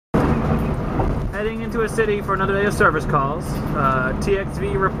heading into a city for another day of service calls.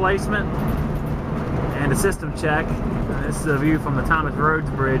 TXV replacement and a system check. This is a view from the Thomas Rhodes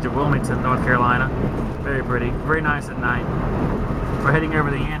Bridge of Wilmington, North Carolina. Very pretty, very nice at night. We're heading over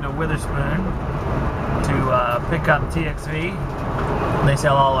the end of Witherspoon to pick up TXV. They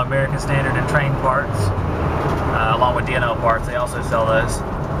sell all American Standard and Train parts, along with DNO parts. They also sell those.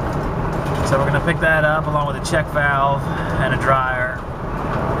 So we're going to pick that up along with a check valve and a dryer.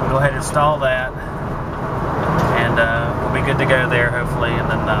 We'll go ahead and install that, and we'll be good to go there hopefully, and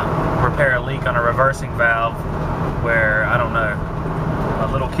then repair a leak on a reversing valve where, I don't know,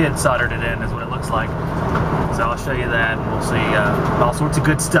 a little kid soldered it in is what it looks like. So I'll show you that, and we'll see all sorts of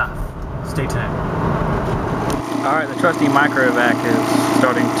good stuff. Stay tuned. Alright, the trusty microvac is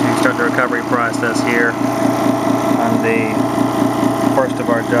starting to start the recovery process here on the first of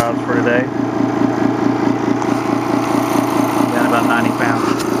our jobs for today. Down about 90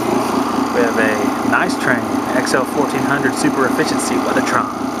 pounds. We have a nice train, XL 1400 Super Efficiency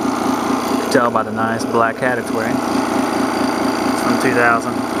Weathertron. You can tell by the nice black hat it's wearing. It's from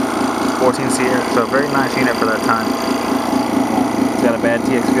 2014 series, so a very nice unit for that time. It's got a bad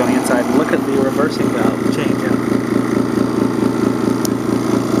TXV on the inside. Look at the reversing valve change out.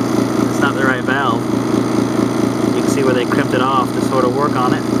 It's not the right valve. You can see where they crimped it off to sort of work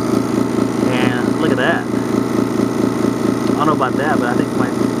on it. And look at that. I don't know about that, but I think my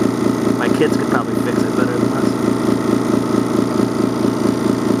kids could probably fix it better than us.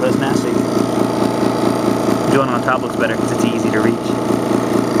 But it's nasty. The joint on top looks better because it's easy to reach.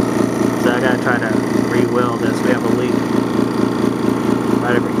 So I gotta try to re-weld this. We have a leak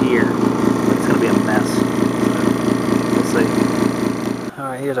right over here. It's gonna be a mess. We'll see.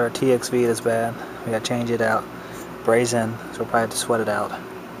 Alright, here's our TXV that's bad. We gotta change it out. Braze in, so we'll probably have to sweat it out.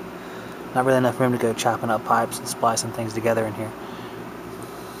 Not really enough room to go chopping up pipes and splicing things together in here.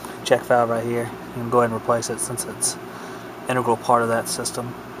 Check valve right here. You can go ahead and replace it since it's an integral part of that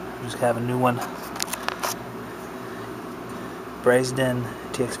system. Just have a new one. Brazed in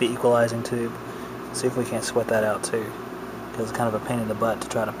TXV equalizing tube. See if we can't sweat that out too, because it's kind of a pain in the butt to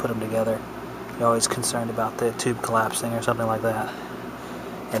try to put them together. You're always concerned about the tube collapsing or something like that.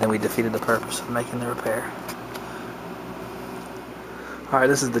 And then we defeated the purpose of making the repair. Alright,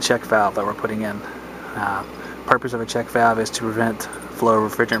 this is the check valve that we're putting in. Purpose of a check valve is to prevent flow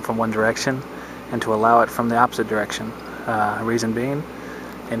of refrigerant from one direction and to allow it from the opposite direction. Reason being,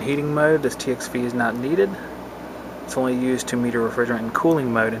 in heating mode, this TXV is not needed. It's only used to meter refrigerant in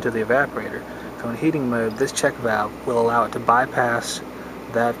cooling mode into the evaporator. So in heating mode, this check valve will allow it to bypass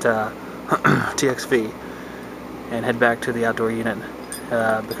that TXV and head back to the outdoor unit,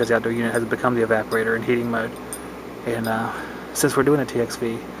 because the outdoor unit has become the evaporator in heating mode. And since we're doing a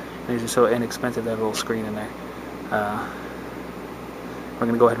TXV, and it's just so inexpensive to have a little screen in there, we're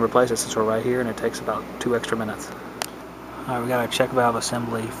going to go ahead and replace it since we're right here, and it takes about 2 extra minutes. Alright, we got our check valve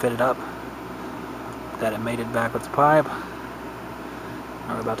assembly fitted up. Got it mated back with the pipe.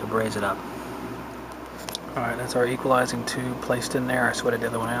 Now we're about to braze it up. Alright, that's our equalizing tube placed in there. I sweated the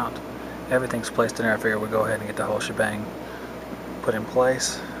other one out. Everything's placed in there. I figure we'll go ahead and get the whole shebang put in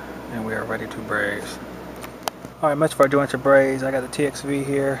place, and we are ready to braze. Alright, most of our joints are brazed. I got the TXV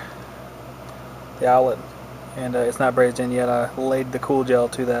here, the outlet, and it's not brazed in yet. I laid the cool gel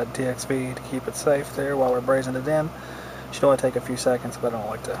to that TXV to keep it safe there while we're brazing it in. Should only take a few seconds, but I don't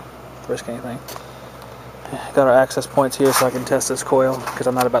like to risk anything. Got our access points here so I can test this coil, because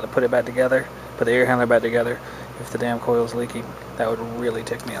I'm not about to put it back together, put the air handler back together. If the damn coil is leaking, that would really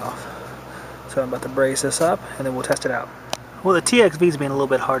tick me off. So I'm about to braze this up, and then we'll test it out. Well, the TXV is being a little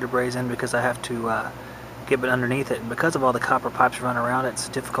bit hard to braze in because I have to get it underneath it, and because of all the copper pipes running around it, it's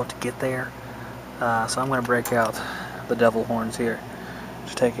difficult to get there. So I'm going to break out the devil horns here.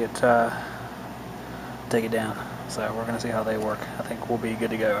 Just take it down. So we're going to see how they work. I think we'll be good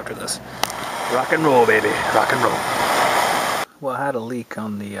to go after this. Rock and roll, baby, rock and roll. Well, I had a leak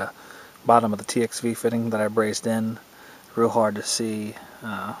on the bottom of the TXV fitting that I brazed in. Real hard to see.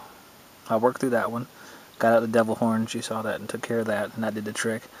 I worked through that one. Got out the devil horns, you saw that, and took care of that, and that did the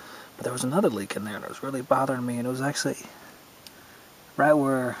trick. But there was another leak in there, and it was really bothering me, and it was actually right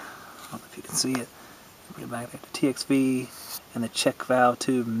where, I don't know if you can see it, put it back there, the TXV and the check valve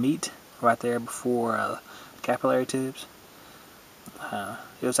tube meet, right there before the capillary tubes.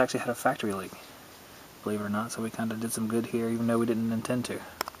 It was actually had a factory leak, believe it or not, so we kind of did some good here, even though we didn't intend to.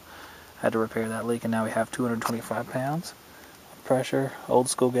 Had to repair that leak, and now we have 225 pounds of pressure, old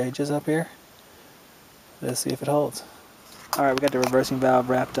school gauges up here. Let's see if it holds. Alright, we got the reversing valve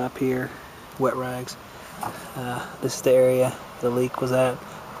wrapped up here, wet rags. This is the area the leak was at.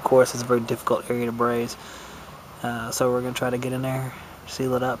 Of course, it's a very difficult area to braze. So we're going to try to get in there,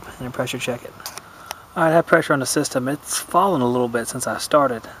 seal it up, and then pressure check it. Alright, I have pressure on the system. It's fallen a little bit since I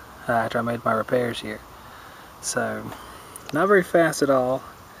started after I made my repairs here. So, not very fast at all.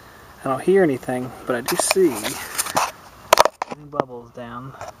 I don't hear anything, but I do see getting bubbles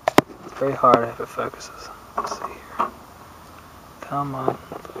down. It's very hard if it focuses. Let's see here. Come on,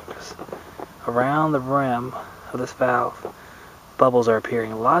 focus. Around the rim of this valve, bubbles are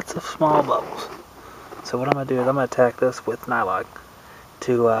appearing. Lots of small bubbles. So what I'm going to do is I'm going to attack this with nylon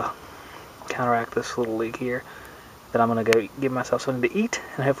to counteract this little leak here. Then I'm going to go give myself something to eat,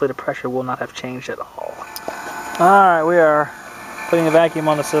 and hopefully the pressure will not have changed at all. Alright, we are putting a vacuum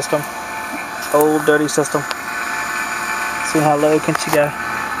on the system. Old, dirty system. See how low can she go?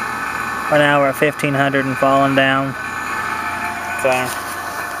 Right now we're at 1500 and falling down. So,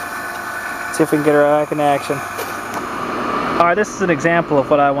 see if we can get her back in action. Alright, this is an example of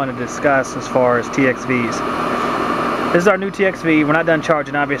what I want to discuss as far as TXVs. This is our new TXV. We're not done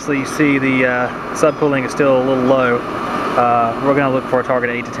charging. Obviously, you see the subcooling is still a little low. We're going to look for a target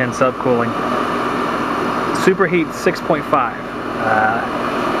 8 to 10 subcooling. Superheat 6.5.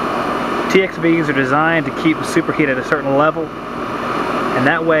 TXVs are designed to keep the superheat at a certain level, and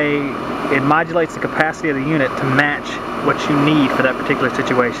that way it modulates the capacity of the unit to match what you need for that particular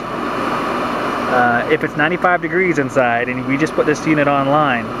situation. If it's 95 degrees inside and we just put this unit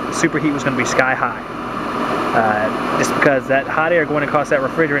online, superheat was going to be sky high. Just because that hot air going across that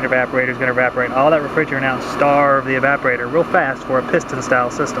refrigerant evaporator is going to evaporate all that refrigerant out and starve the evaporator real fast for a piston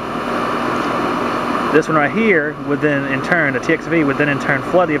style system. This one right here would then in turn, the TXV would then in turn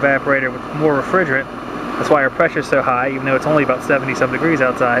flood the evaporator with more refrigerant. That's why our pressure is so high, even though it's only about 70-some degrees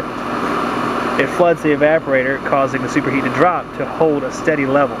outside. It floods the evaporator, causing the superheat to drop to hold a steady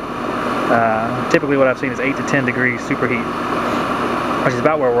level. Typically what I've seen is 8 to 10 degrees superheat, which is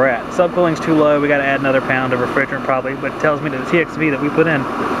about where we're at. Subcooling's too low. We got to add another pound of refrigerant probably, but it tells me that the TXV that we put in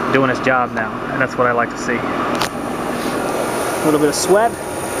is doing its job now, and that's what I like to see. A little bit of sweat.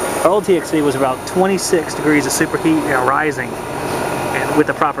 Our old TXV was about 26 degrees of superheat and rising, and with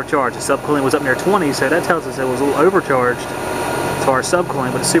the proper charge. The subcooling was up near 20, so that tells us it was a little overcharged as far as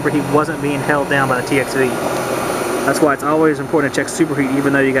subcooling, but the superheat wasn't being held down by the TXV. That's why it's always important to check superheat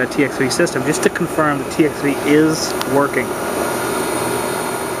even though you got a TXV system, just to confirm the TXV is working.